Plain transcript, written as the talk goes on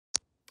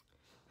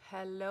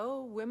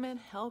Hello, women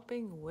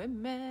helping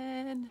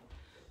women.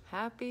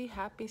 Happy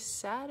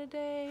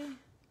Saturday.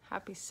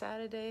 Happy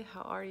Saturday.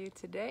 How are you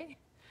today?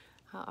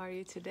 How are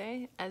you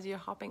today? As you're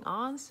hopping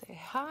on, say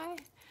hi.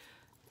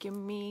 Give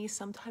me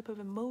some type of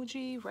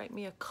emoji. Write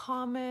me a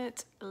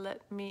comment.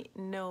 Let me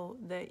know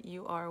that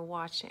you are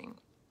watching.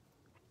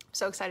 I'm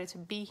so excited to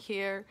be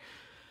here.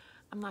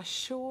 I'm not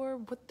sure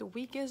what the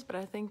week is, but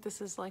I think this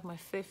is like my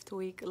 5th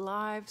week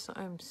live. So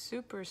I'm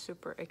super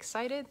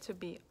excited to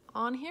be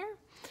on here.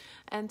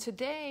 And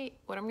today,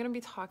 what I'm going to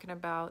be talking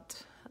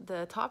about,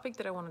 the topic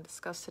that I want to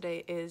discuss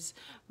today is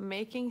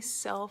making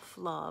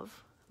self-love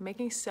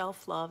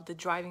the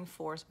driving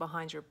force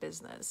behind your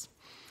business.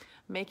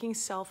 Making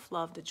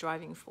self-love the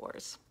driving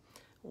force.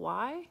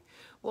 Why?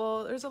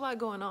 Well, there's a lot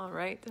going on,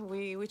 right?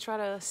 We try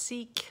to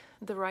seek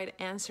the right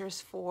answers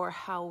for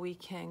how we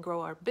can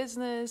grow our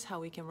business,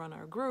 how we can run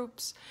our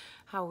groups,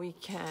 how we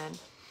can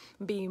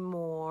be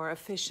more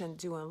efficient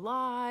doing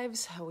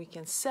lives, how we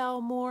can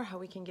sell more, how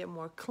we can get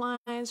more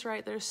clients,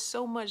 right? There's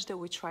so much that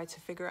we try to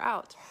figure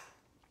out.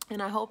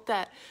 And I hope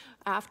that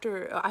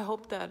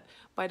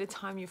by the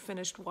time you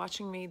finished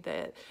watching me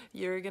that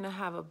you're going to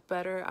have a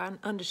better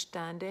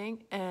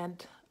understanding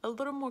and a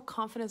little more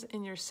confidence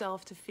in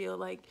yourself to feel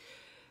like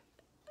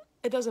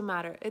it doesn't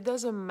matter. It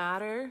doesn't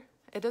matter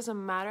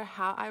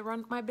how I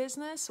run my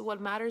business. What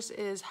matters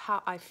is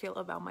how I feel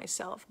about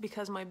myself,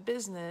 because my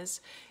business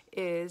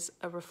is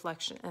a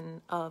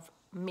reflection of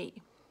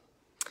me.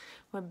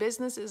 My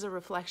business is a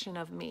reflection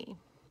of me.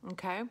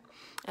 Okay,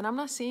 and I'm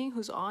not seeing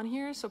who's on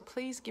here, so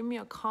please give me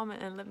a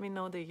comment and let me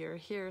know that you're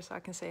here so I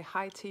can say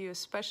hi to you,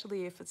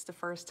 especially if it's the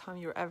first time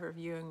you're ever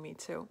viewing me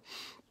too.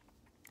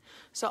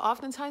 So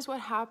oftentimes what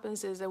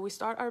happens is that we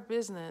start our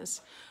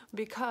business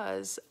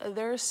because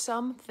there's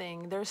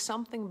something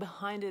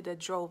behind it that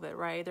drove it,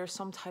 right? There's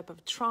some type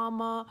of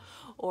trauma,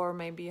 or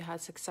maybe you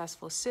had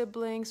successful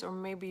siblings, or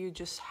maybe you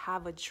just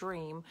have a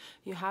dream.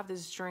 You have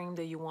this dream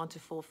that you want to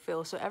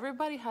fulfill. So not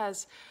everybody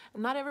has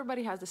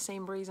the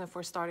same reason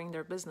for starting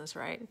their business,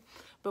 right?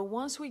 But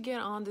once we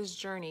get on this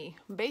journey,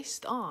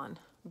 based on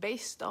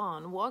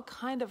what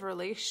kind of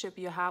relationship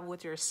you have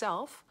with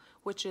yourself,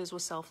 which is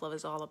what self-love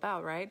is all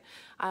about, right?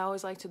 I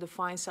always like to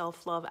define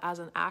self-love as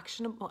an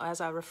actionable, as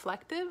a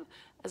reflective,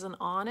 as an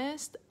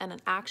honest, and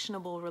an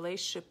actionable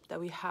relationship that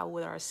we have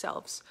with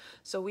ourselves.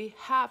 So we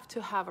have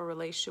to have a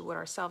relationship with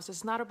ourselves.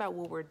 It's not about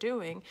what we're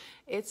doing.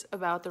 It's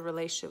about the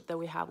relationship that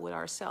we have with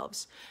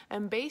ourselves.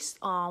 And based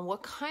on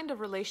what kind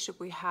of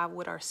relationship we have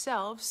with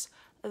ourselves,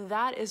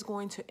 that is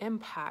going to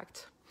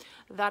impact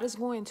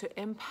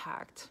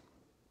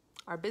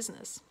our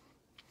business.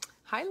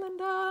 Hi,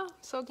 Linda.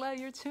 So glad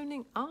you're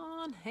tuning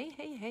on.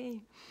 Hey.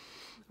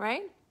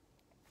 Right?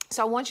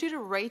 So I want you to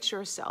rate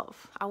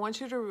yourself. I want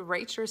you to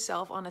rate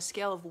yourself on a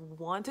scale of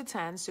 1 to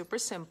 10, super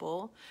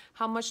simple.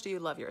 How much do you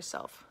love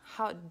yourself?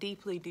 How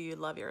deeply do you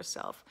love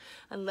yourself?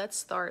 And let's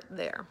start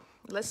there.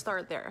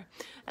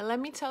 And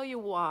let me tell you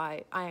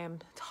why I am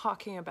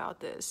talking about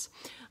this.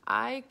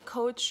 I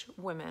coach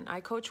women. I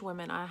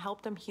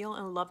help them heal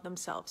and love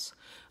themselves.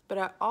 But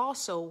I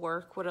also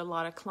work with a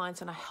lot of clients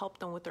and I help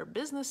them with their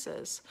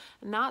businesses,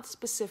 not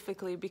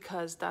specifically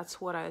because that's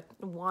what I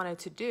wanted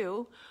to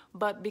do,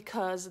 but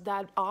because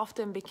that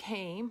often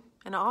becomes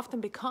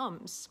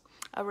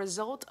a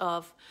result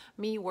of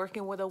me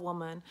working with a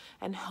woman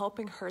and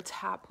helping her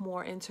tap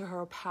more into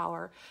her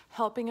power,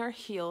 helping her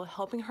heal,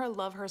 helping her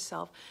love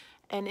herself.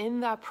 And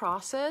in that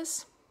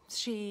process,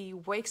 she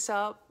wakes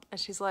up and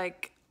she's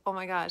like, oh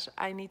my gosh,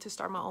 I need to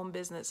start my own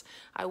business.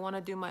 I want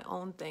to do my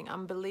own thing.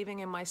 I'm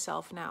believing in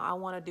myself now. I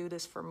want to do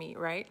this for me,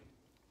 right?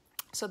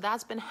 So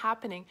that's been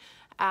happening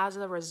as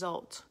a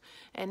result.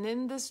 And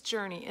in this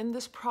journey, in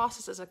this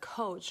process as a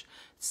coach,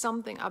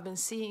 something I've been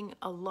seeing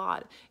a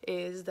lot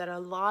is that a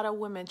lot of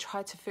women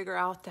try to figure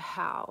out the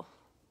hows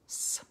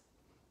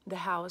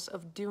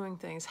of doing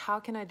things. How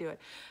can I do it?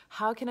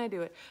 How can I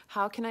do it?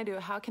 How can I do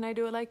it? How can I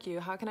do it like you?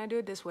 How can I do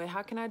it this way?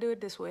 How can I do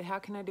it this way? How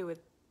can I do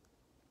it?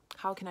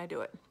 How can I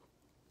do it?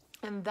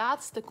 And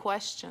that's the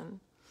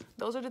question.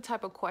 Those are the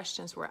type of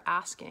questions we're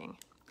asking.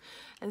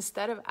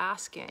 Instead of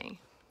asking,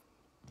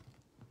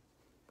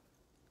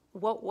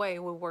 what way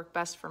would work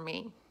best for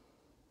me?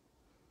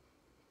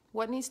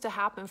 What needs to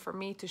happen for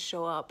me to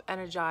show up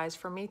energized,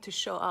 for me to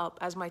show up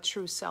as my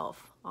true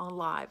self on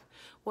live?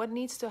 What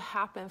needs to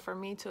happen for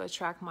me to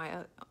attract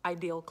my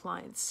ideal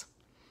clients?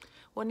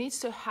 What needs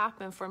to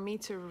happen for me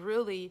to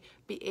really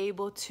be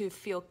able to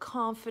feel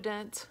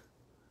confident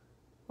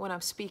when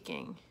I'm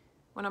speaking,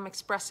 when I'm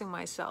expressing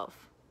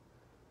myself,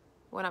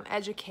 when I'm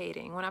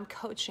educating, when I'm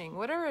coaching,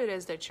 whatever it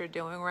is that you're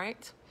doing,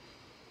 right?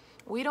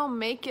 We don't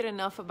make it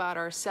enough about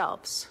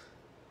ourselves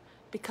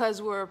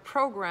because we're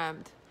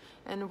programmed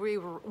and we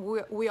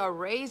are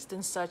raised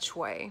in such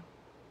way,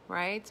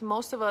 right?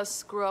 Most of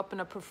us grew up in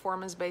a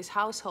performance-based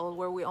household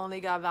where we only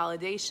got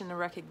validation and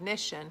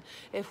recognition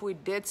if we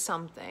did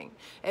something,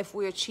 if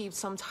we achieved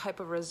some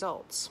type of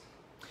results.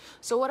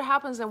 So what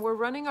happens then, we're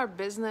running our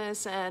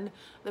business and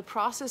the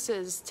process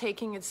is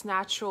taking its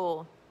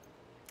natural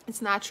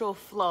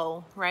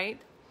flow,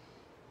 right?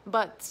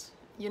 But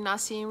you're not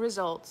seeing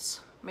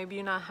results. Maybe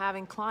you're not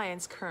having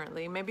clients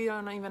currently. Maybe you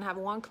don't even have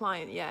one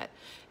client yet,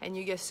 and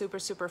you get super,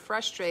 super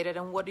frustrated.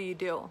 And what do you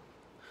do?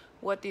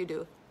 What do you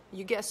do?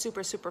 You get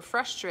super, super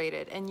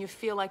frustrated, and you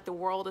feel like the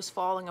world is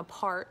falling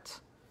apart.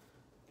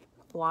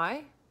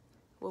 Why?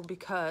 Well,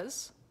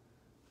 because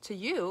to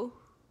you,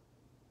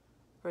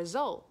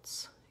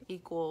 results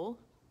equal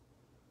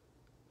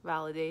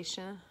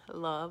validation,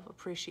 love,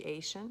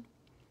 appreciation,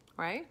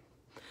 right?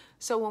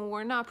 So when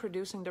we're not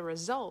producing the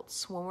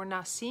results, when we're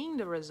not seeing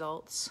the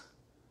results,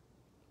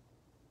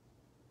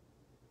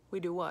 we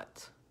do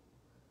what?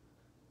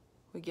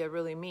 We get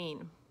really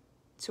mean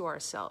to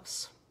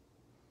ourselves.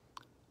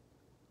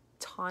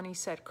 Tani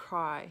said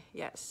cry.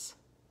 Yes.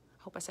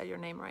 Hope I said your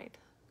name right.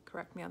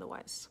 Correct me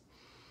otherwise.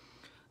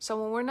 So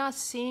when we're not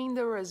seeing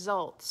the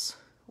results,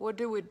 what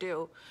do?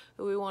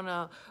 We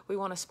wanna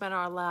spend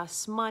our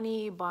last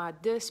money, buy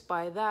this,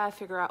 buy that,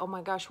 figure out, oh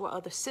my gosh, what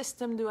other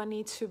system do I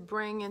need to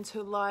bring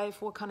into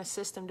life? What kind of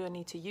system do I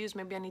need to use?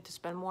 Maybe I need to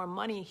spend more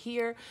money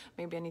here.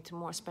 Maybe I need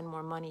to spend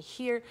more money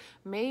here.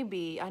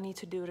 Maybe I need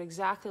to do it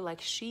exactly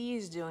like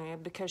she's doing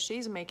it because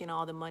she's making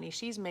all the money.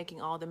 She's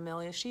making all the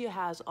millions. She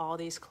has all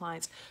these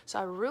clients. So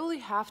I really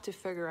have to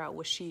figure out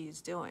what she's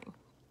doing.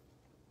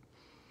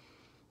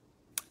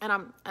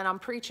 And I'm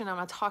preaching,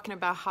 I'm talking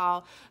about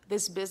how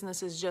this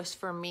business is just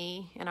for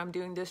me, and I'm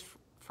doing this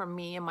for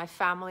me and my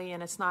family,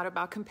 and it's not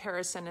about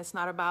comparison, it's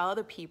not about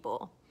other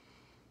people.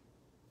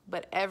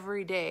 But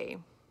every day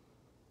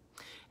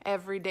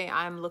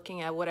I'm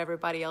looking at what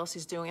everybody else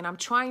is doing, and I'm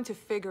trying to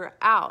figure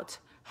out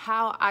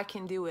how I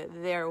can do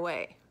it their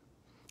way.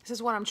 This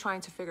is what I'm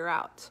trying to figure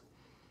out.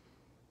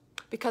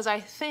 Because I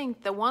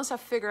think that once I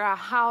figure out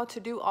how to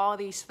do all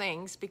these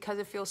things, because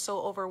it feels so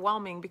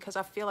overwhelming, because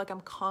I feel like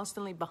I'm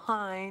constantly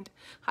behind.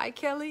 Hi,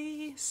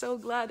 Kelly. So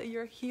glad that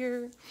you're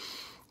here.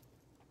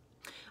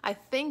 I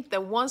think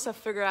that once I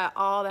figure out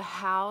all the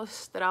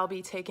hows that I'll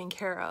be taken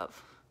care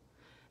of,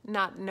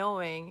 not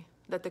knowing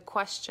that the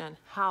question,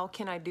 how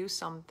can I do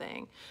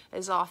something,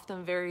 is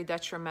often very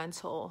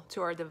detrimental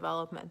to our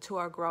development, to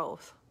our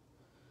growth,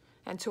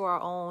 and to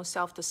our own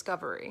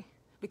self-discovery.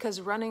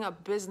 Because running a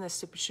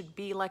business should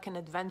be like an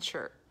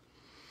adventure.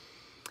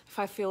 If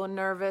I feel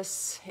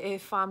nervous,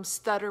 if I'm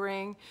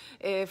stuttering,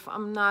 if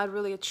I'm not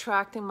really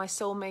attracting my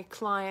soulmate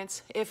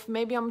clients, if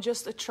maybe I'm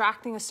just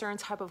attracting a certain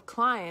type of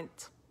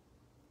client,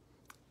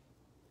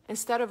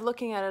 instead of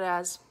looking at it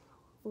as,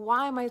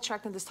 why am I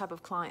attracting this type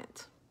of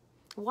client?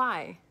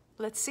 Why?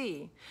 Let's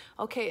see.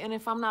 Okay, and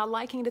if I'm not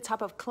liking the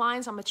type of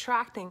clients I'm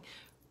attracting,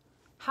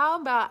 how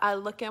about I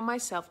look at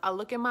myself, I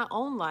look at my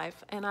own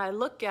life, and I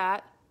look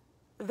at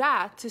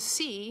that to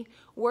see,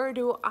 where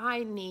do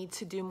I need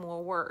to do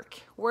more work?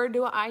 Where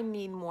do I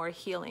need more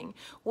healing?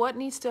 What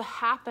needs to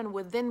happen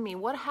within me?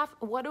 What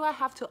do I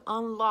have to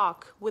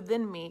unlock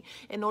within me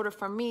in order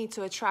for me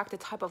to attract the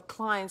type of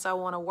clients I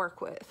want to work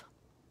with?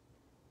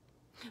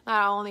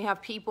 I only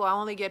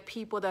get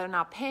people that are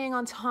not paying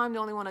on time. They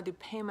only want to do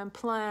payment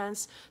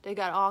plans. They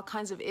got all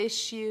kinds of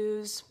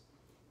issues.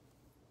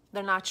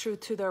 They're not true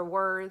to their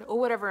word, or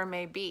whatever it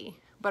may be.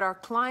 But our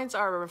clients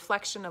are a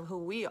reflection of who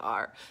we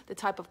are. The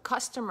type of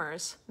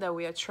customers that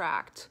we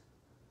attract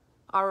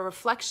are a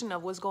reflection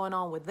of what's going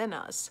on within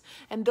us.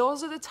 And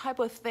those are the type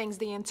of things,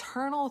 the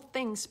internal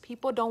things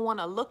people don't want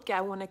to look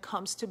at when it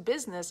comes to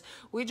business.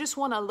 We just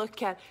want to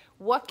look at,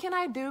 what can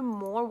I do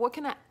more? What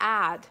can I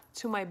add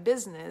to my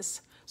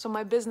business so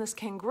my business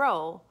can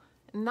grow?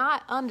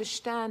 Not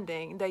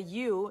understanding that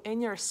you in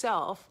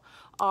yourself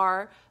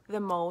are the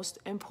most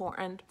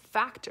important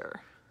factor.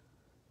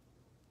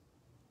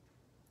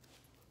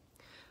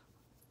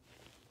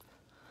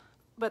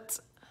 But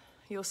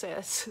you'll say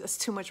that's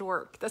too much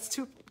work. That's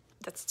too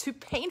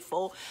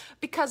painful,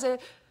 because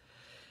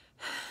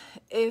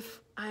if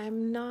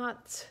I'm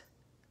not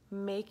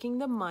making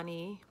the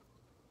money,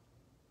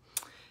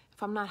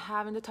 if I'm not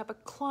having the type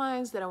of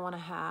clients that I want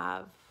to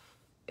have,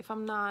 if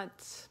I'm not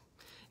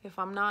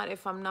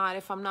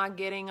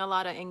getting a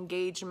lot of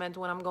engagement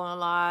when I'm going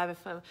live,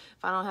 if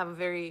I don't have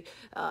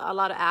a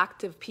lot of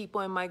active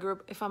people in my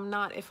group,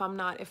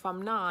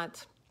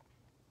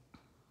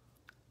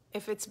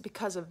 if it's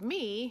because of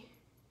me,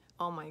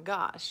 oh my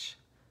gosh,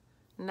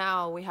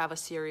 now we have a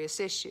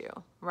serious issue,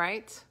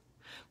 right?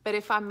 But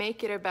if I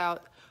make it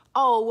about,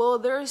 oh, well,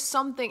 there's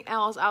something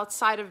else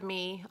outside of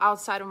me,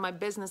 outside of my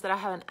business that I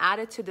haven't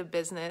added to the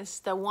business,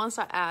 that once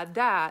I add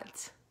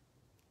that,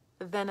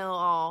 then it'll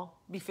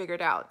all be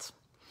figured out.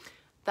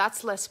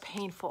 That's less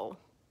painful.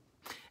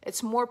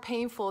 It's more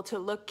painful to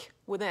look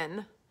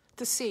within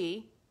to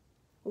see,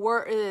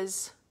 where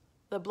is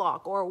the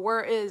block, or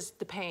where is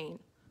the pain?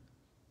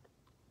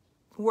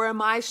 Where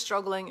am I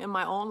struggling in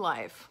my own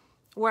life?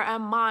 Where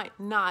am I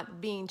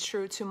not being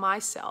true to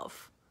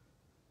myself?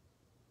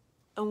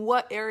 And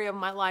what area of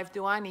my life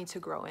do I need to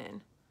grow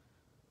in?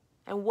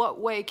 And what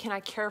way can I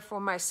care for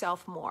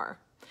myself more?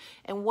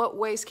 And what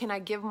ways can I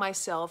give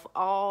myself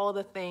all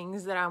the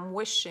things that I'm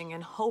wishing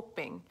and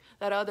hoping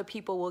that other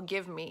people will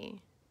give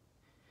me?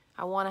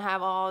 I want to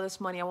have all this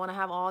money. I want to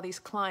have all these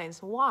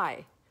clients.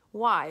 Why?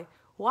 Why?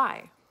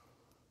 Why?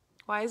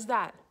 Why is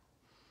that?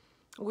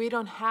 We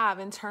don't have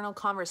internal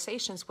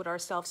conversations with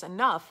ourselves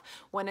enough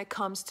when it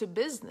comes to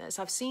business.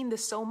 I've seen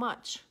this so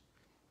much.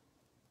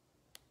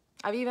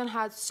 I've even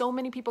had so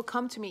many people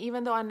come to me,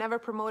 even though I never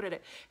promoted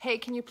it. Hey,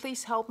 can you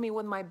please help me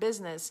with my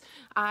business?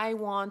 I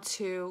want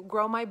to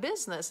grow my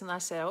business. And I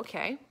said,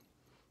 okay.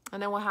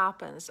 And then what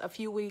happens? A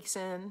few weeks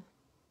in,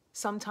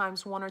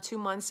 sometimes 1 or 2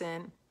 months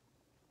in,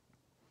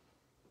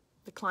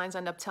 the clients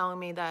end up telling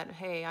me that,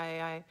 hey,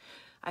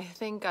 I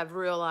think I've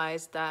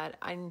realized that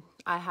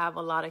I have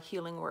a lot of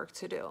healing work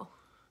to do.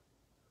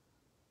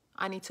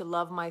 I need to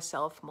love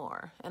myself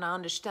more. And I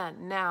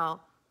understand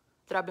now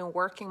that I've been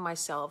working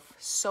myself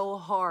so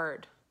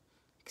hard,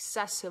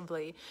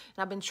 excessively,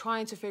 and I've been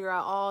trying to figure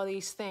out all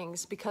these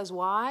things. Because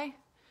why?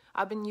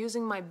 I've been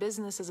using my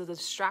business as a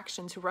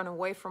distraction to run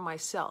away from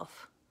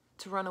myself,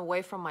 to run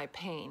away from my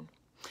pain.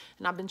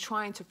 And I've been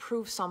trying to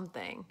prove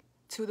something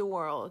to the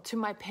world, to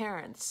my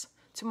parents,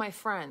 to my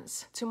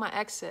friends, to my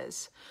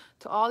exes,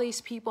 to all these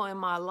people in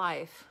my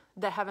life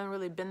that haven't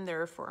really been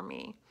there for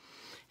me.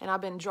 And I've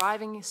been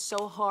driving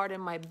so hard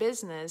in my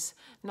business,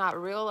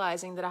 not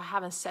realizing that I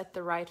haven't set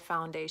the right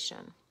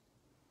foundation.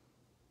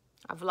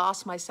 I've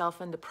lost myself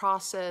in the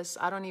process.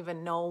 I don't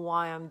even know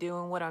why I'm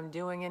doing what I'm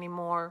doing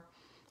anymore.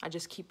 I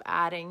just keep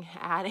adding.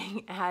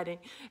 And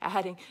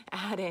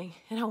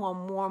I want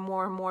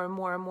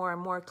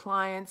more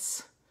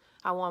clients.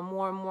 I want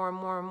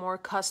more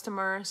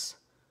customers.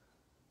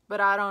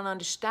 But I don't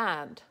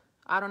understand.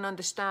 I don't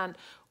understand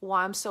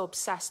why I'm so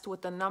obsessed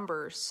with the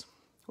numbers.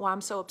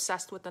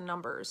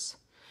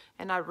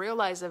 And I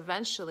realized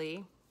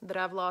eventually that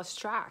I've lost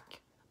track.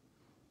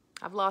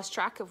 I've lost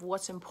track of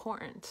what's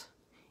important.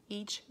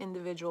 Each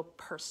individual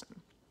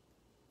person,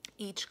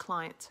 each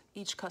client,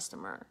 each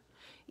customer,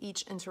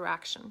 each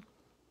interaction.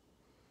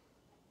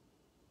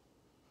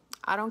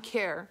 I don't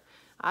care.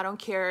 I don't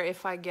care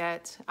if I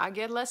get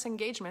less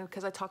engagement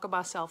because I talk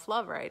about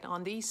self-love, right?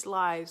 On these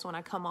lives, when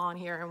I come on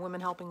here and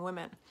Women Helping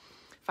Women,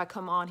 if I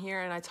come on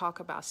here and I talk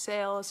about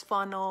sales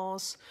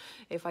funnels,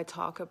 if I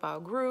talk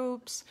about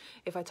groups,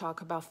 if I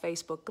talk about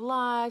Facebook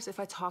Lives, if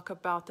I talk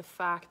about the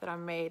fact that I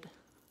made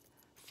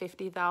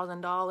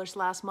 $50,000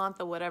 last month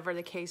or whatever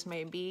the case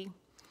may be,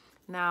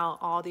 now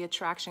all the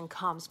attraction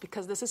comes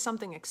because this is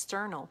something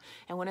external.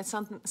 And when it's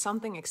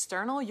something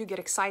external, you get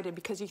excited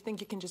because you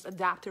think you can just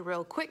adapt it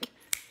real quick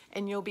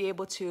and you'll be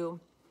able to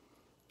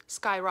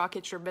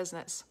skyrocket your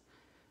business.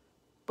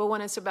 But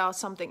when it's about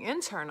something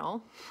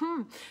internal,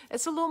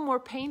 it's a little more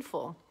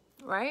painful,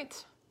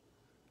 right?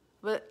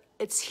 But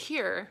it's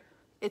here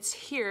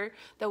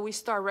that we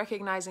start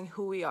recognizing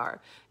who we are.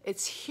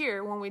 It's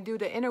here when we do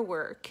the inner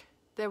work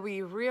that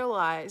we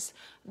realize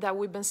that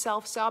we've been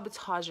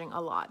self-sabotaging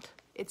a lot.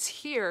 It's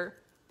here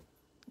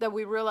that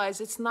we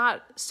realize it's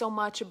not so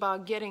much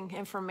about getting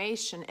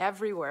information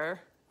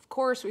everywhere. Of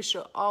course, we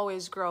should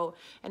always grow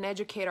and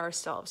educate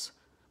ourselves,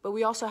 but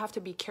we also have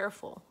to be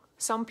careful.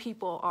 Some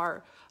people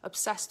are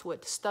obsessed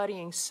with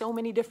studying so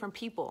many different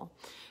people,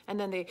 and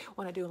then they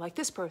want to do like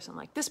this person,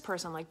 like this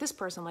person, like this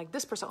person, like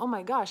this person. Oh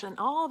my gosh, and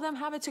all of them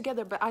have it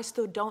together, but I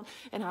still don't,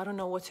 and I don't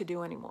know what to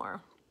do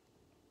anymore.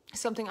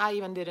 Something I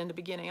even did in the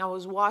beginning. I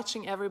was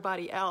watching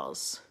everybody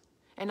else,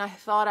 and I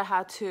thought I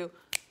had to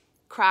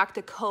crack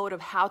the code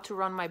of how to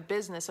run my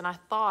business, and I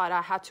thought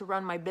I had to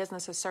run my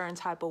business a certain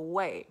type of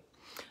way.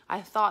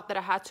 I thought that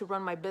I had to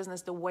run my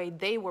business the way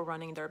they were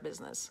running their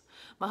business.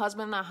 My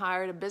husband and I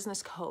hired a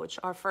business coach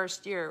our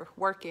first year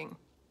working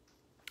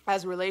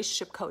as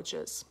relationship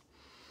coaches.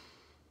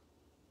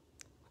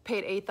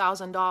 Paid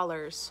 $8,000,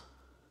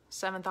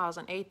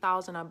 $7,000,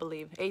 $8,000, I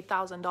believe,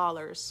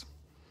 $8,000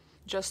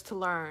 just to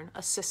learn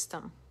a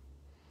system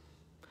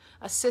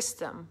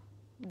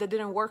that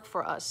didn't work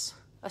for us,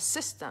 a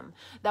system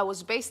that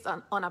was based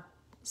on a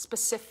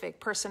specific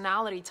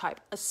personality type,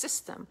 a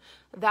system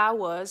that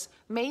was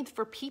made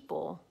for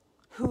people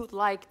who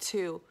like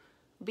to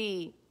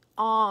be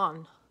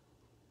on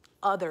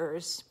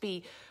others,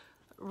 be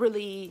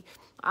really,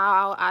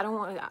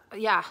 a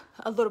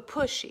little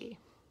pushy,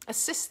 a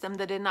system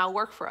that did not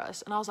work for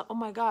us. And I was like, oh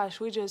my gosh,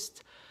 we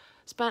just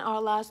spent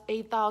our last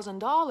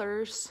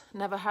 $8,000,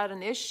 never had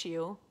an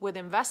issue with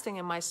investing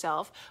in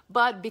myself,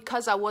 but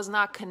because I was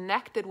not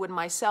connected with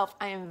myself,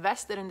 I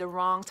invested in the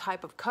wrong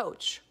type of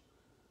coach.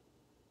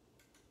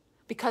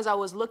 Because I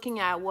was looking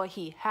at what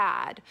he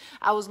had.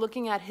 I was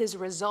looking at his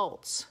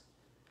results.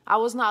 I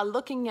was not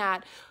looking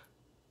at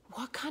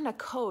what kind of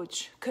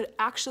coach could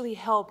actually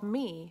help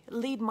me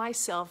lead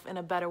myself in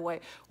a better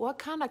way. What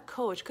kind of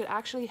coach could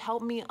actually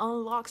help me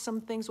unlock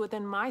some things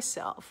within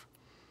myself?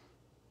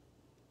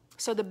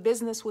 So the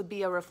business would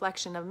be a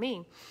reflection of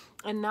me,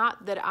 and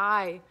not that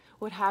I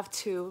would have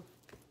to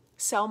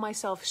sell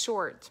myself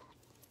short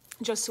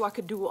just so I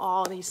could do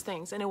all these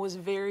things. And it was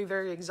very,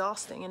 very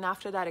exhausting. And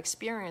after that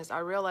experience, I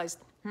realized,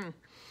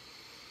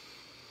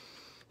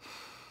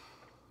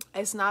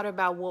 it's not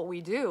about what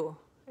we do.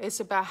 It's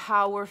about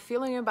how we're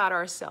feeling about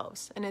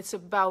ourselves. And it's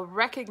about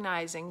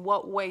recognizing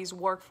what ways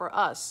work for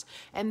us.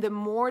 And the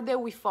more that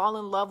we fall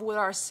in love with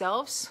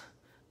ourselves,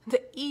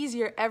 the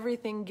easier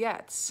everything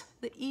gets.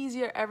 the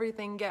easier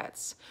everything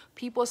gets.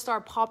 People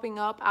start popping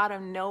up out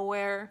of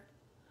nowhere.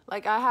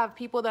 Like, I have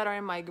people that are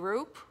in my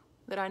group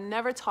that I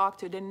never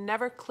talked to. They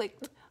never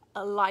clicked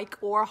a like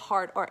or a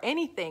heart or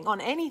anything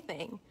on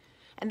anything.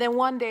 And then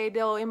one day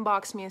they'll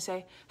inbox me and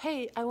say,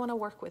 hey, I want to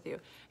work with you.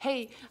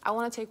 Hey, I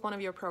want to take one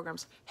of your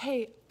programs.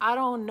 Hey, I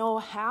don't know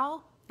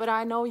how, but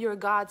I know you're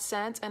God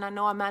sent and I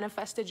know I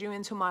manifested you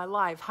into my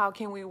life. How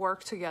can we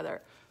work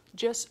together?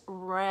 Just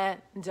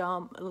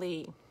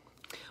randomly.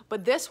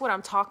 But this, what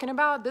I'm talking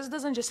about, this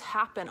doesn't just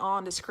happen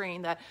on the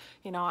screen that,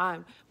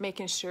 I'm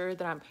making sure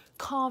that I'm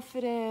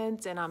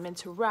confident and I'm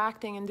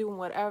interacting and doing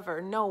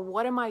whatever. No,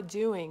 what am I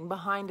doing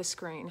behind the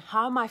screen?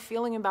 How am I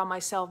feeling about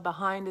myself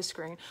behind the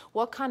screen?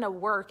 What kind of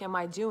work am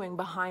I doing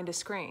behind the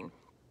screen?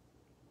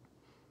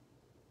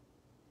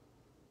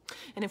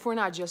 And if we're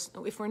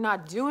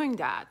not doing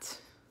that,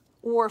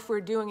 or if we're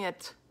doing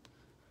it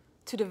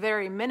to the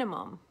very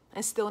minimum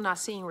and still not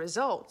seeing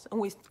results, and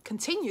we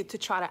continue to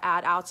try to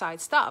add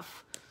outside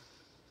stuff,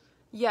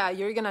 yeah,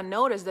 you're going to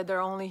notice that there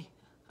are only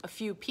a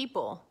few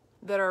people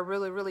that are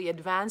really, really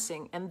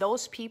advancing. And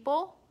those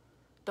people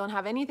don't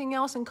have anything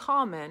else in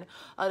common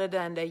other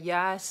than that,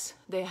 yes,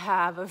 they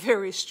have a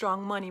very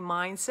strong money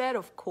mindset,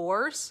 of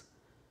course.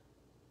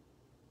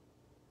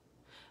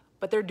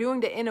 But they're doing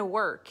the inner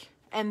work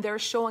and they're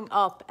showing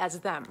up as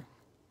them.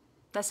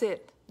 That's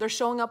it. They're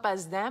showing up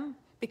as them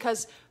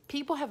because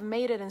people have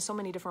made it in so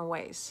many different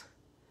ways.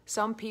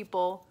 Some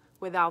people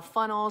without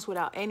funnels,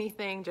 without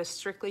anything, just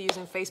strictly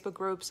using Facebook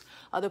groups.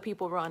 Other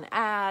people run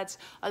ads.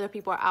 Other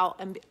people are out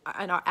and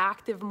are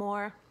active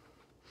more.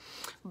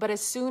 But as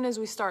soon as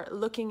we start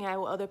looking at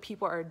what other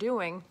people are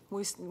doing,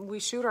 we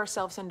shoot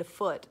ourselves in the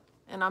foot.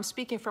 And I'm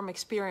speaking from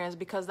experience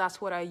because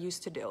that's what I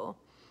used to do.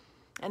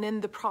 And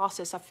in the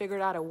process, I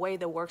figured out a way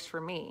that works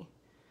for me.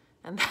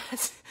 And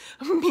that's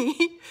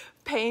me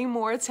paying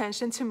more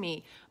attention to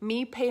me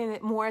paying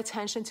more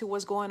attention to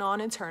what's going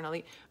on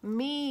internally,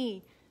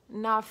 me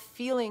not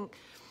feeling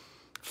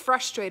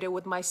frustrated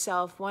with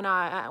myself when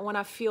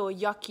I feel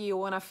yucky or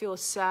when I feel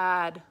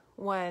sad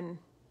when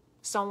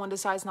someone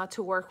decides not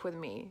to work with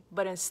me.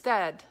 But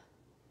instead,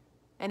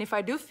 and if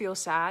I do feel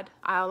sad,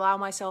 I allow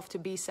myself to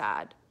be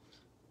sad.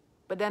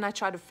 But then I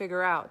try to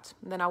figure out,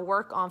 then I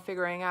work on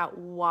figuring out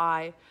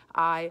why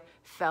I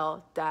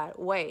felt that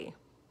way.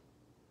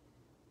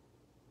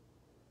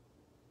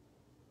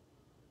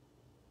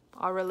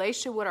 Our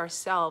relationship with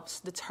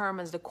ourselves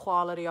determines the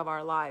quality of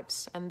our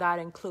lives, and that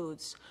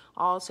includes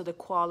also the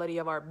quality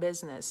of our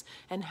business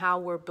and how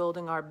we're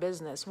building our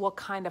business, what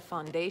kind of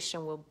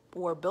foundation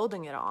we're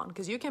building it on.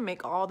 Because you can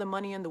make all the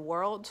money in the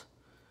world,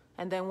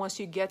 and then once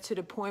you get to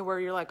the point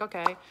where you're like,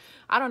 okay,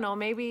 I don't know,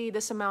 maybe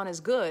this amount is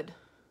good.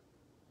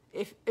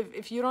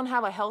 If you don't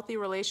have a healthy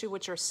relationship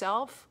with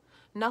yourself,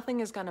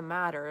 nothing is going to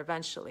matter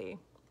eventually.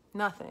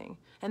 Nothing.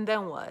 And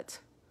then what?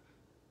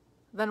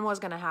 Then what's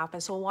going to happen?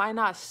 So why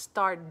not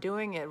start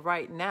doing it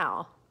right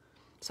now?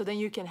 So then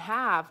you can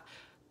have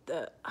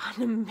an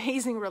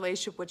amazing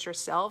relationship with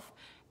yourself,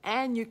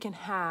 and you can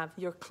have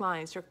your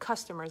clients, your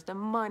customers, the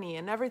money,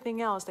 and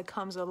everything else that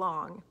comes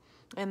along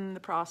in the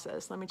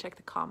process. Let me check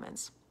the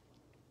comments.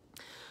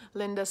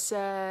 Linda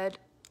said,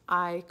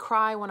 I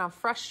cry when I'm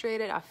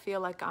frustrated. I feel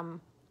like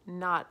I'm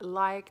not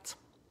liked.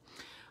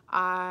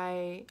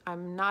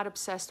 I'm not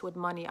obsessed with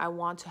money. I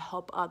want to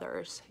help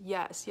others.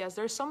 Yes,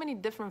 there's so many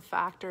different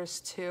factors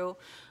too.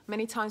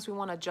 Many times we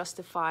want to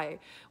justify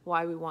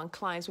why we want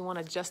clients. We want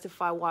to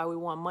justify why we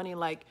want money,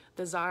 like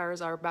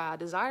desires are bad.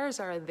 Desires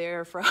are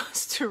there for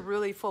us to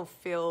really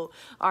fulfill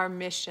our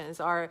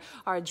missions, our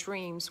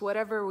dreams,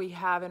 whatever we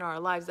have in our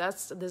lives.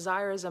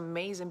 Desire is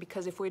amazing,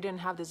 because if we didn't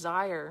have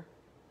desires,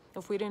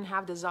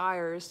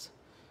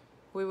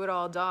 we would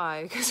all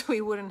die, because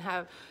we wouldn't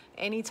have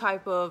any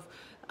type of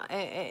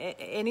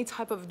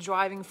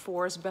driving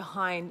force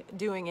behind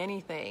doing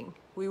anything.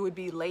 We would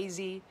be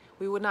lazy.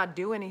 We would not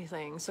do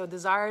anything. So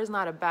desire is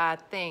not a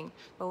bad thing,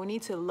 but we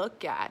need to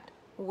look at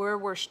where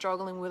we're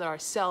struggling with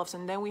ourselves,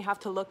 and then we have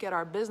to look at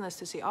our business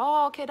to see,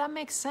 oh, okay, that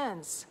makes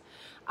sense.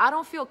 I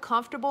don't feel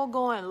comfortable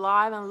going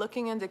live and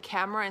looking in the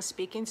camera and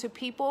speaking to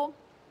people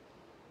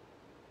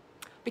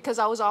because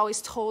I was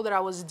always told that I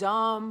was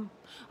dumb.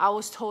 I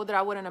was told that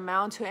I wouldn't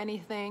amount to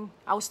anything.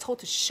 I was told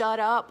to shut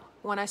up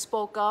when I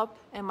spoke up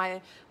in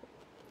my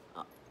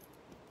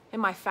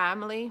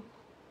family.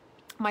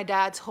 My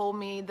dad told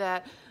me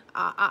that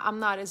I'm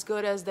not as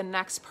good as the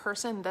next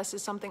person. This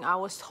is something I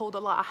was told a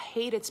lot. I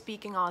hated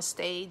speaking on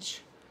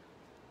stage.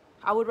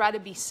 I would rather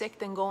be sick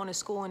than going to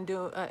school and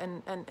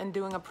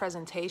doing a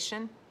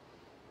presentation.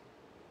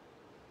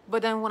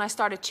 But then when I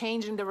started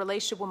changing the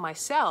relationship with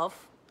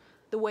myself,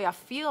 the way I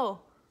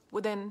feel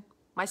within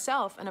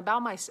myself and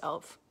about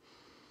myself,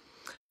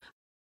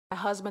 my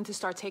husband to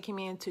start taking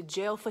me into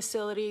jail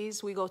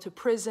facilities. We go to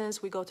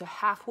prisons. We go to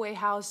halfway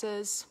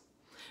houses.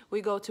 We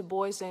go to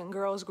boys and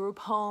girls group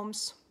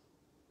homes.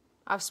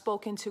 I've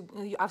spoken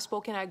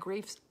at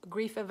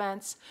grief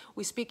events.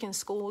 We speak in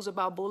schools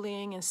about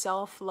bullying and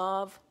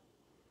self-love.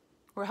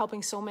 We're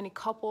helping so many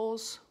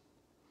couples.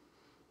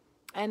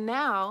 And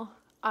now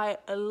I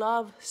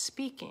love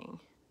speaking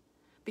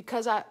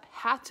because I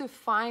had to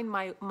find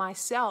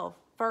myself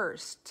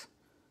first.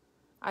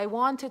 I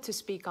wanted to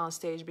speak on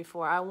stage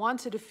before. I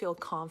wanted to feel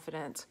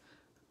confident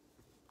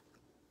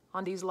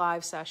on these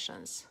live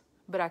sessions,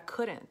 but I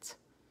couldn't.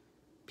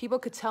 People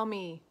could tell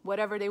me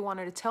whatever they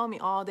wanted to tell me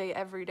all day,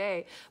 every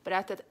day, but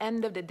at the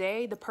end of the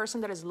day, the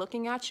person that is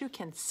looking at you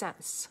can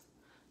sense.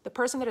 The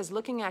person that is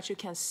looking at you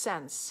can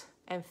sense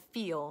and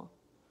feel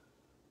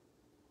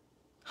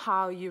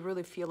how you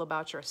really feel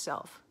about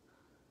yourself.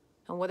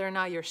 And whether or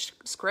not you're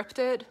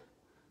scripted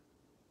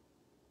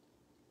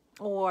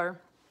or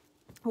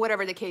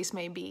whatever the case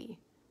may be,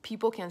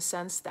 people can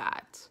sense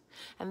that.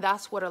 And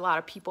that's what a lot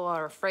of people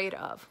are afraid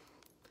of.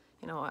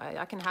 You know,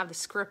 I can have the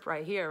script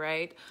right here,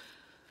 right?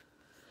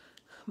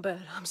 But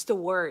I'm still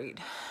worried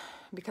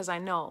because I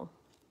know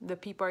the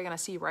people are going to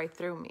see right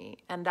through me.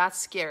 And that's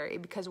scary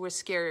because we're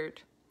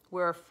scared,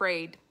 we're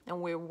afraid, and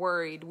we're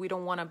worried. We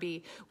don't want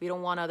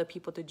other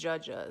people to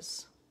judge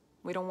us.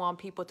 We don't want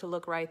people to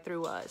look right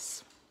through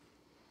us.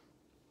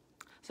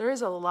 So there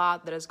is a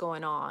lot that is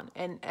going on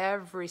in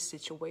every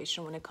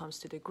situation when it comes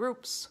to the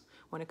groups,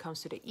 when it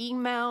comes to the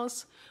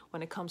emails,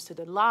 when it comes to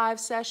the live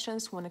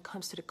sessions, when it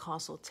comes to the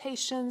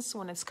consultations,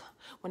 when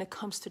it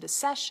comes to the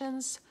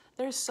sessions.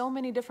 There's so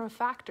many different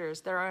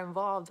factors that are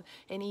involved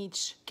in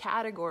each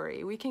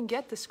category. We can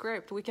get the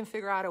script, we can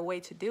figure out a way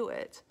to do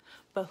it,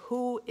 but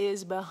who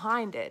is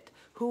behind it?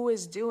 Who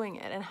is doing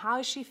it? And how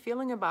is she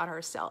feeling about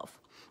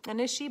herself? And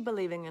is she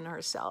believing in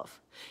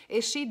herself?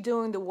 Is she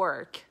doing the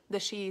work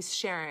that she's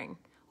sharing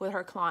with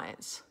her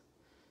clients?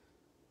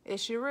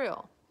 Is she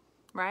real,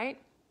 right?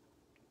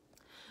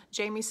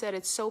 Jamie said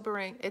it's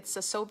sobering. It's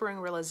a sobering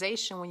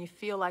realization when you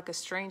feel like a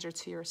stranger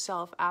to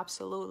yourself.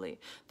 Absolutely.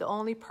 The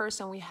only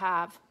person we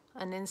have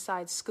an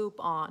inside scoop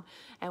on,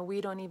 and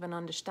we don't even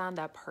understand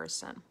that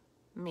person,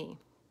 me,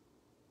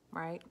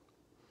 right?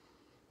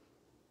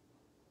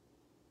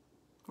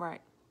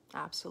 Right,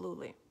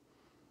 absolutely.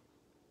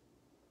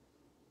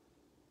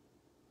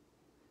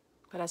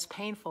 But that's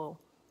painful.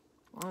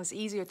 It's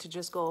easier to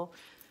just go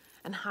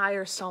and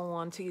hire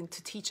someone to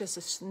teach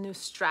us a new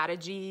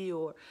strategy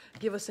or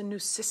give us a new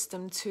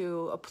system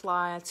to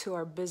apply to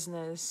our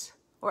business,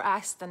 or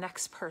ask the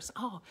next person,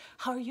 oh,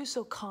 how are you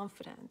so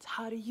confident?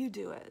 How do you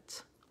do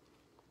it?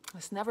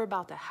 It's never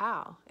about the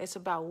how. It's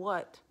about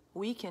what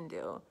we can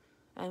do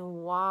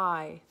and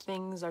why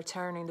things are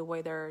turning the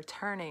way they're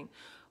turning,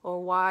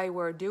 or why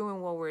we're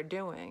doing what we're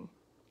doing.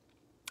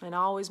 And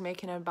always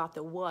making it about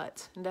the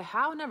what. And the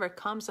how never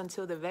comes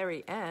until the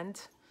very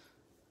end,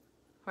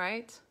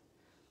 right?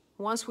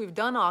 Once we've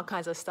done all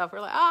kinds of stuff,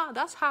 we're like,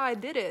 that's how I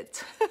did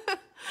it.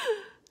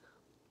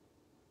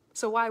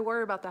 So why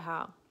worry about the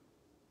how?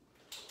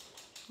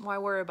 Why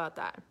worry about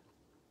that?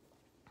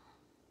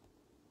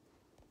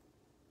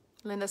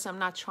 Linda said, I'm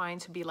not trying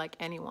to be like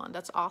anyone.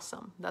 That's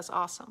awesome. That's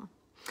awesome.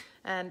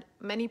 And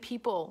many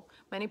people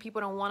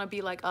don't want to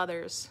be like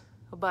others.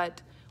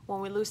 But when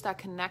we lose that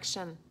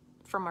connection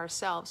from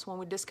ourselves, when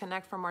we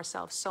disconnect from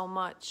ourselves so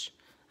much,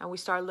 and we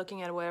start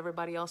looking at what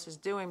everybody else is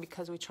doing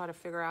because we try to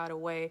figure out a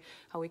way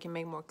how we can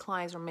make more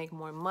clients or make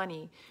more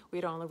money,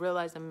 we don't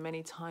realize that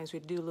many times we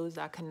do lose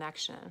that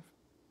connection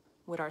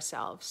with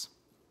ourselves.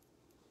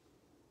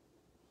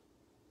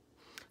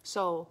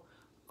 So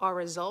our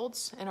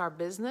results in our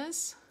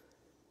business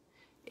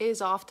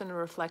is often a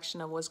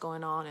reflection of what's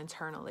going on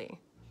internally.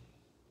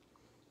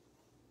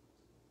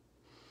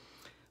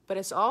 But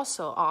it's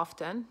also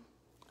often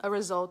a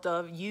result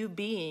of you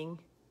being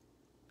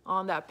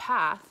on that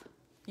path,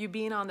 you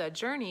being on that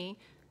journey,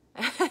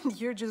 and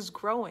you're just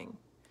growing.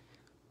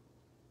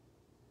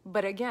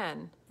 But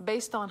again,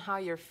 based on how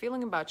you're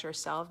feeling about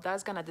yourself,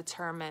 that's going to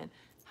determine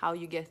how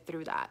you get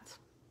through that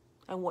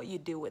and what you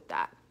do with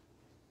that.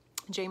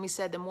 Jamie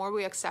said, the more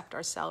we accept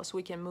ourselves,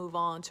 we can move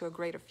on to a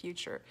greater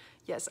future.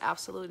 Yes,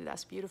 absolutely.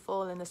 That's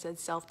beautiful. Linda said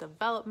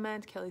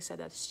self-development. Kelly said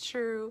that's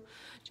true.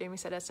 Jamie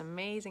said that's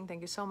amazing.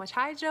 Thank you so much.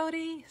 Hi,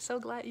 Jody. So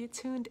glad you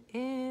tuned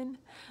in.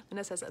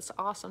 Linda says that's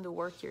awesome, the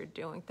work you're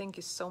doing. Thank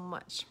you so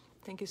much.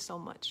 Thank you so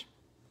much.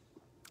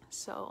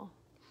 So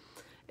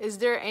is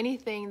there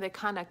anything that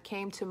kind of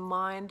came to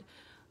mind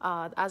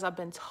as I've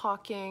been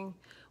talking?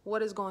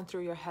 What is going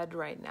through your head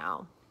right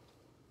now?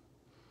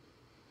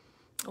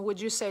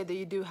 Would you say that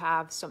you do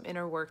have some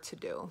inner work to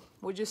do?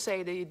 Would you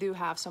say that you do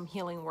have some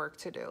healing work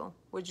to do?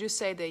 Would you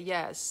say that,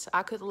 yes,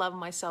 I could love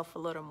myself a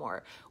little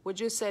more? Would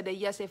you say that,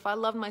 yes, if I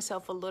loved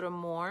myself a little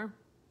more,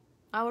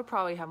 I would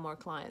probably have more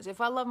clients. If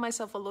I loved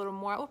myself a little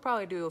more, I would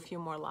probably do a few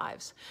more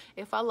lives.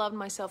 If I loved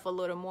myself a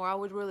little more, I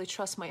would really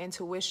trust my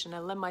intuition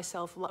and let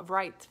myself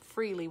write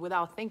freely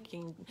without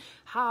thinking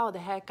how the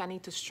heck I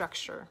need to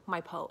structure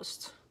my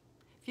post.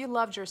 If you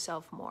loved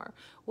yourself more,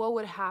 what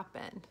would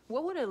happen?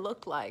 What would it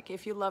look like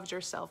if you loved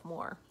yourself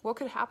more? What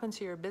could happen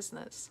to your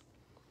business?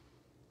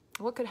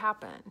 What could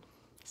happen?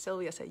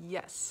 Sylvia said,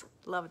 yes,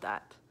 love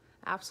that.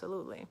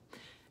 Absolutely.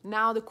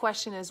 Now the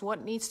question is,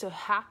 what needs to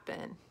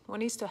happen? What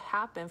needs to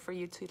happen for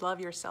you to love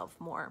yourself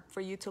more?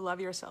 For you to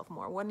love yourself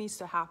more? What needs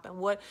to happen?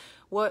 What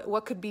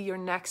could be your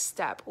next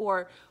step?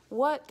 Or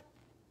what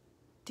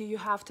do you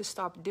have to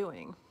stop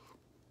doing?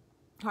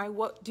 All right,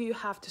 what do you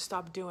have to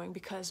stop doing?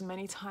 Because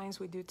many times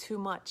we do too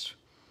much.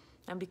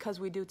 And because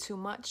we do too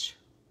much,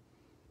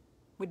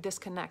 we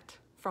disconnect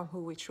from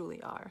who we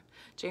truly are.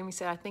 Jamie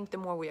said, I think the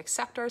more we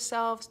accept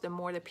ourselves, the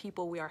more the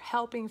people we are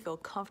helping feel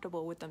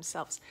comfortable with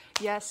themselves.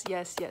 Yes,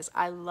 yes, yes.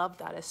 I love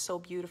that. It's so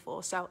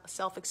beautiful.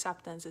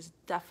 Self-acceptance is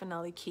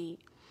definitely key.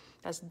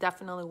 That's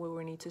definitely where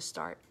we need to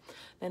start.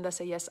 Linda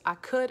said, yes, I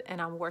could, and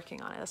I'm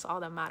working on it. That's all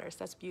that matters.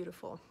 That's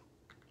beautiful.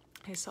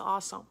 It's so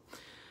awesome.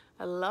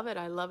 I love it.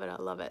 I love it.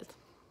 I love it.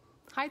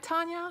 Hi,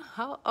 Tanya.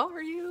 How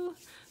are you?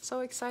 So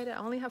excited. I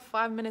only have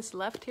 5 minutes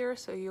left here,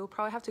 so you'll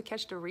probably have to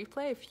catch the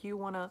replay if you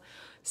want to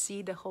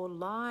see the whole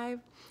live.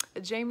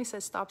 Jamie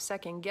says, stop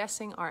second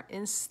guessing our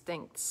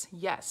instincts.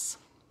 Yes.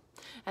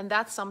 And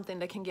that's something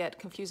that can get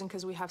confusing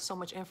because we have so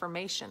much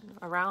information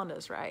around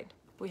us, right?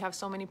 We have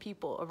so many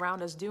people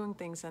around us doing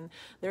things, and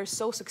they're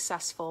so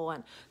successful,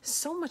 and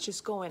so much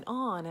is going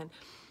on, and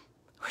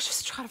we're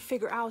just trying to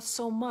figure out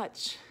so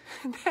much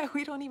that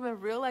we don't even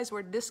realize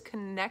we're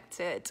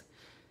disconnected.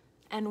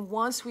 And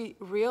once we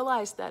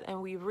realize that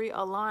and we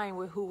realign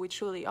with who we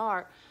truly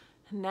are,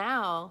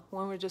 now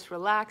when we're just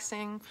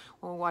relaxing,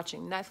 when we're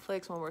watching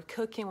Netflix, when we're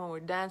cooking, when we're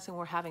dancing,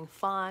 we're having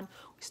fun,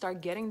 we start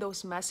getting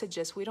those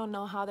messages. We don't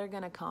know how they're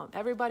going to come.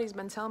 Everybody's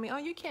been telling me, oh,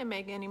 you can't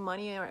make any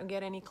money or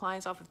get any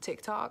clients off of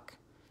TikTok.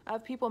 I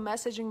have people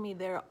messaging me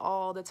there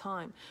all the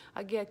time.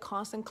 I get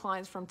constant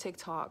clients from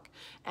TikTok.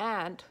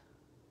 And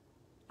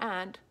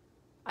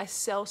I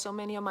sell so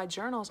many of my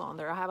journals on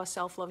there. I have a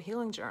self-love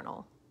healing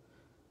journal.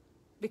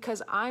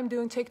 Because I'm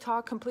doing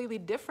TikTok completely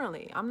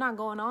differently. I'm not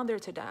going on there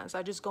to dance.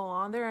 I just go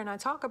on there and I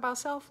talk about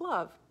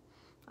self-love.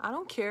 I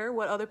don't care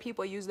what other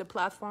people use the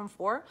platform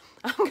for.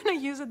 I'm going to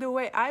use it the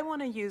way I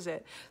want to use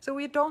it. So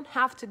we don't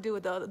have to do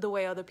it the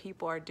way other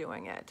people are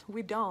doing it.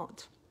 We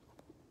don't.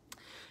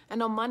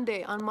 And on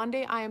Monday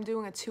I am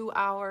doing a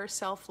 2-hour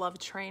self-love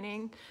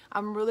training.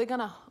 I'm really going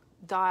to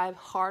dive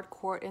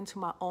hardcore into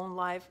my own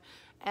life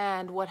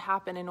and what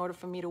happened in order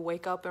for me to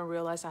wake up and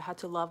realize I had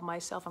to love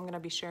myself. I'm going to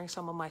be sharing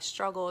some of my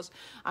struggles.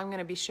 I'm going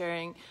to be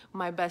sharing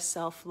my best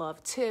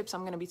self-love tips.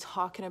 I'm going to be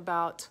talking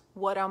about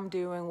what I'm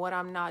doing, what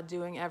I'm not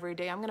doing every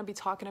day. I'm going to be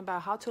talking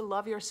about how to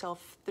love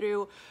yourself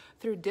through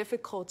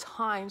difficult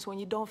times when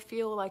you don't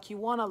feel like you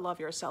want to love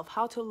yourself,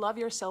 how to love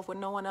yourself when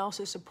no one else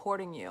is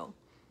supporting you.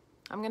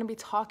 I'm going to be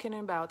talking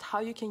about how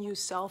you can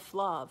use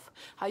self-love,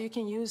 how you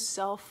can use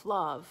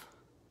self-love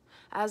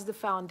as the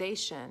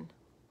foundation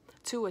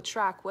to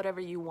attract whatever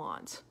you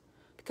want.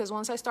 Because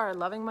once I started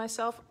loving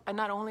myself, I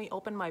not only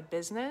opened my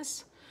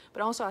business,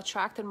 but also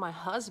attracted my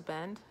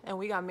husband, and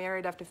we got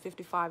married after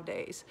 55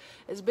 days.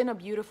 It's been a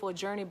beautiful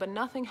journey, but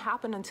nothing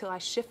happened until I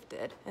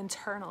shifted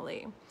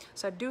internally.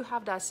 So I do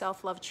have that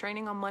self-love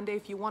training on Monday.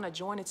 If you want to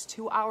join, it's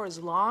 2 hours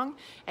long,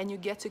 and you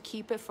get to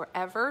keep it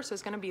forever. So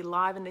it's going to be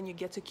live, and then you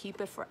get to keep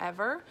it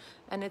forever,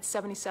 and it's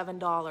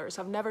 $77.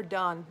 I've never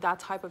done that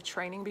type of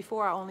training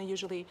before.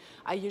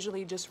 I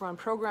usually just run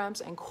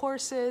programs and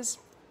courses,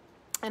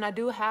 and I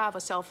do have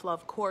a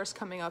self-love course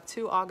coming up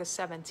too, August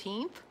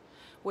 17th.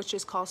 Which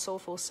is called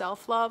Soulful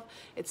Self-Love.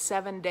 It's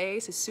 7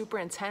 days. It's super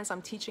intense.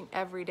 I'm teaching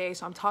every day.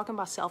 So I'm talking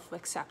about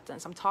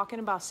self-acceptance. I'm talking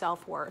about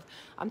self-worth.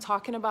 I'm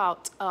talking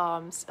about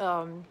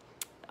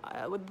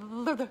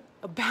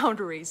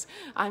boundaries.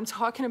 I'm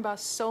talking about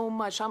so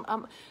much.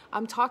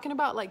 I'm talking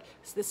about like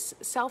this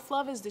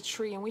self-love is the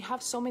tree, and we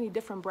have so many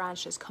different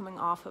branches coming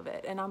off of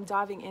it. And I'm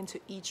diving into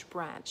each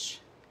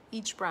branch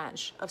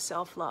of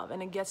self-love,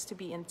 and it gets to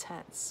be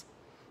intense.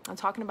 I'm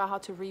talking about how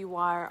to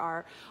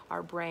rewire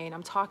our brain.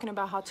 I'm talking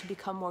about how to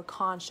become more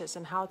conscious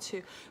and how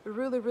to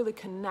really, really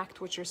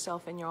connect with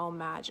yourself and your own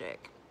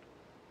magic.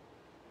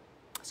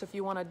 So if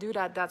you want to do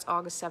that, that's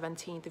August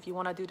 17th. If you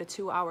want to do the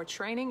 2-hour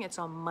training, it's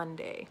on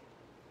Monday.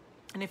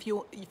 And if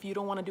you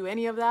don't want to do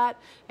any of that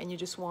and you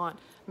just want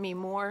me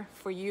more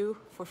for you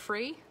for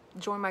free,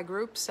 join my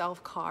group,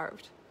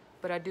 Self-Carved.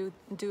 But I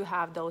do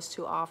have those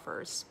 2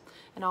 offers.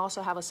 And I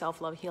also have a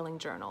self-love healing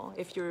journal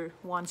if you're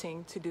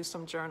wanting to do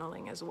some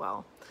journaling as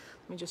well.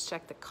 Let me just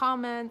check the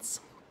comments.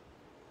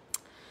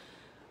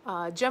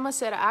 Gemma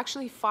said, I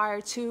actually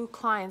fired 2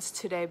 clients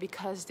today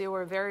because they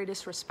were very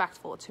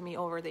disrespectful to me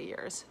over the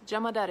years.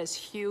 Gemma, that is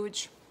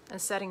huge. And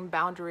setting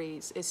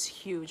boundaries is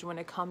huge when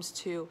it comes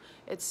to,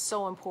 it's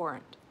so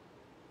important.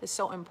 It's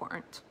so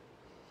important.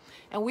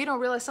 And we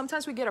don't realize,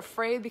 sometimes we get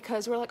afraid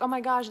because we're like, oh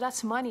my gosh,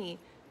 that's money.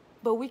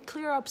 But we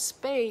clear up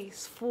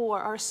space for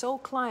our soul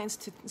clients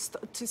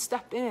to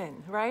step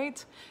in,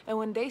 right? And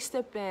when they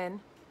step in,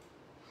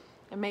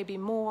 it may be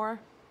more,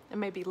 it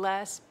may be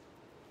less,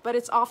 but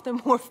it's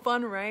often more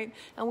fun, right?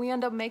 And we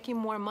end up making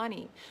more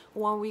money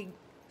when we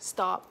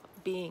stop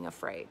being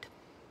afraid.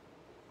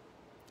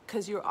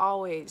 Because you're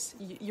always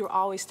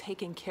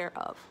taken care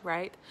of,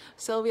 right?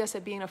 Sylvia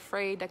said, being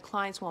afraid that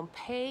clients won't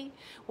pay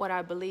what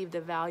I believe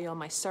the value of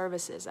my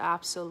services.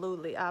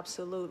 Absolutely,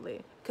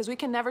 absolutely. Because we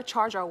can never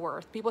charge our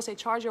worth. People say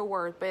charge your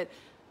worth, but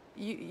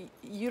you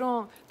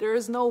don't, there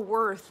is no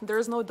worth, there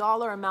is no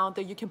dollar amount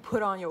that you can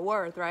put on your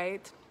worth,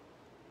 right?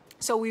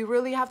 So we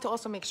really have to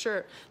also make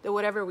sure that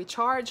whatever we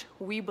charge,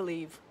 we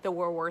believe that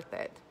we're worth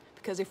it.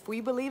 because if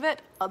we believe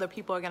it, other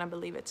people are going to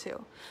believe it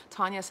too.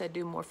 Tanya said,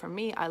 do more for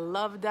me. I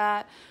love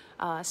that.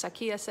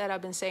 Sakia said,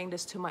 I've been saying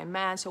this to my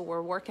man, so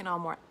we're working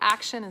on more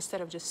action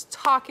instead of just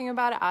talking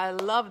about it. I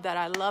love that.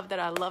 I love that.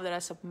 I love that.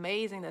 That's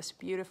amazing. That's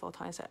beautiful.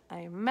 Tanya said,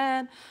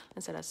 amen.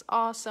 And said, that's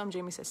awesome.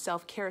 Jamie said,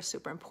 self-care is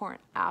super important.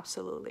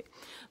 Absolutely.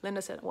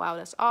 Linda said, wow,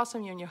 that's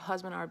awesome. You and your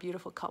husband are a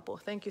beautiful couple.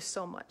 Thank you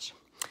so much.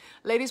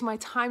 Ladies, my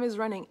time is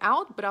running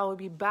out, but I will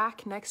be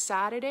back next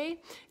Saturday.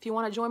 If you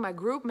want to join my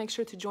group, make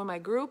sure to join my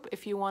group.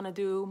 If you want to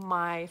do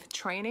my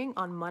training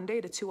on Monday,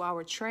 the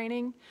 2-hour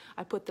training,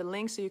 I put the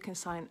link so you can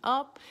sign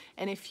up.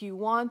 And if you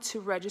want to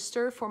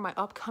register for my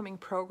upcoming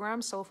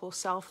program, Soulful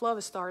Self-Love,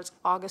 it starts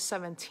August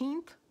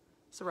 17th.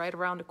 So right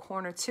around the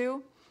corner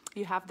too.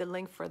 You have the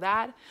link for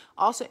that.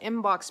 Also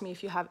inbox me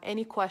if you have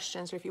any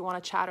questions or if you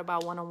want to chat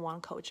about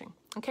one-on-one coaching.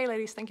 Okay,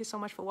 ladies, thank you so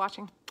much for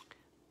watching.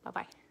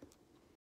 Bye-bye.